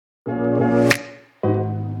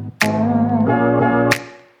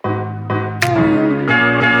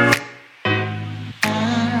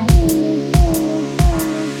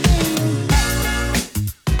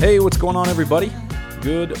going on, everybody?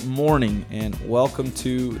 Good morning, and welcome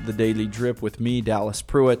to the Daily Drip with me, Dallas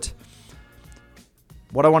Pruitt.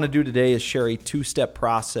 What I want to do today is share a two-step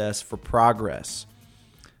process for progress.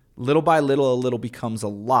 Little by little, a little becomes a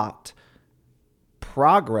lot.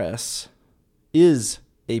 Progress is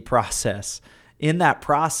a process. In that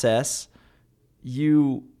process,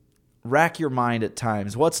 you rack your mind at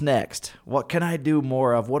times. What's next? What can I do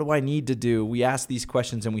more of? What do I need to do? We ask these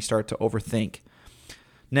questions and we start to overthink.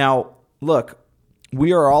 Now, look,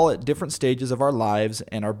 we are all at different stages of our lives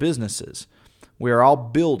and our businesses. We are all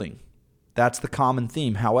building. That's the common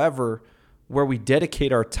theme. However, where we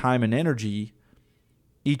dedicate our time and energy,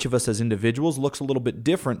 each of us as individuals, looks a little bit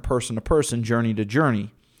different person to person, journey to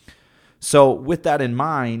journey. So with that in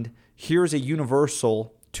mind, here's a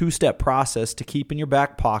universal two-step process to keep in your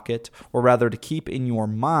back pocket, or rather to keep in your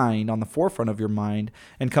mind, on the forefront of your mind,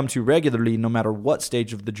 and come to regularly no matter what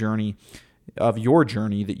stage of the journey, of your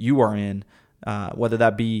journey that you are in, whether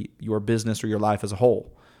that be your business or your life as a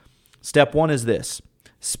whole. Step one is this: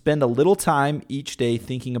 spend a little time each day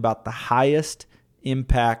thinking about the highest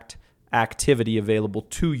impact activity available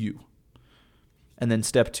to you. And then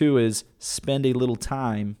step two is spend a little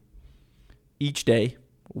time each day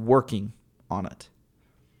working on it.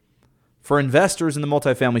 For investors in the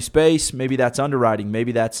multifamily space, maybe that's underwriting,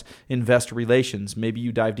 maybe that's investor relations, maybe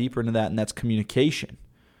you dive deeper into that and that's communication.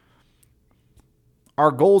 Our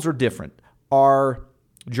goals are different. Our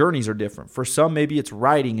journeys are different. For some, maybe it's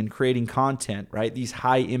writing and creating content, right? These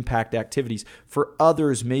high impact activities. For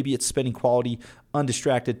others, maybe it's spending quality,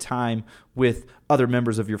 undistracted time with other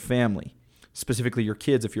members of your family, specifically your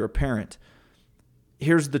kids if you're a parent.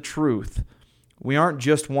 Here's the truth. We aren't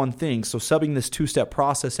just one thing. So subbing this two-step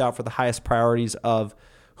process out for the highest priorities of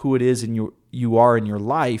who it is you are in your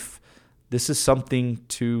life, this is something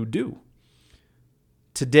to do.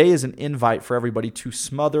 Today is an invite for everybody to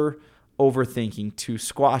smother overthinking, to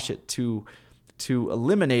squash it, to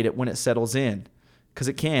eliminate it when it settles in. Because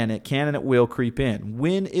it can and it will creep in.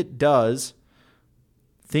 When it does,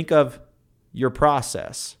 think of your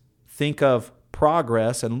process. Think of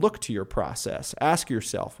progress and look to your process. Ask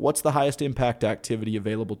yourself, what's the highest impact activity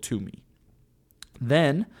available to me?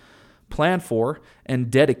 Then plan for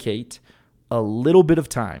and dedicate a little bit of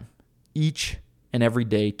time each and every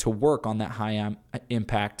day to work on that high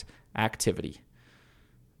impact activity.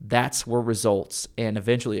 That's where results and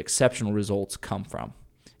eventually exceptional results come from,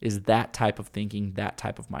 is that type of thinking, that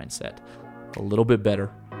type of mindset. A little bit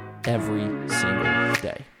better every single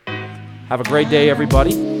day. Have a great day,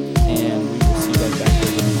 everybody, and we will see you guys back.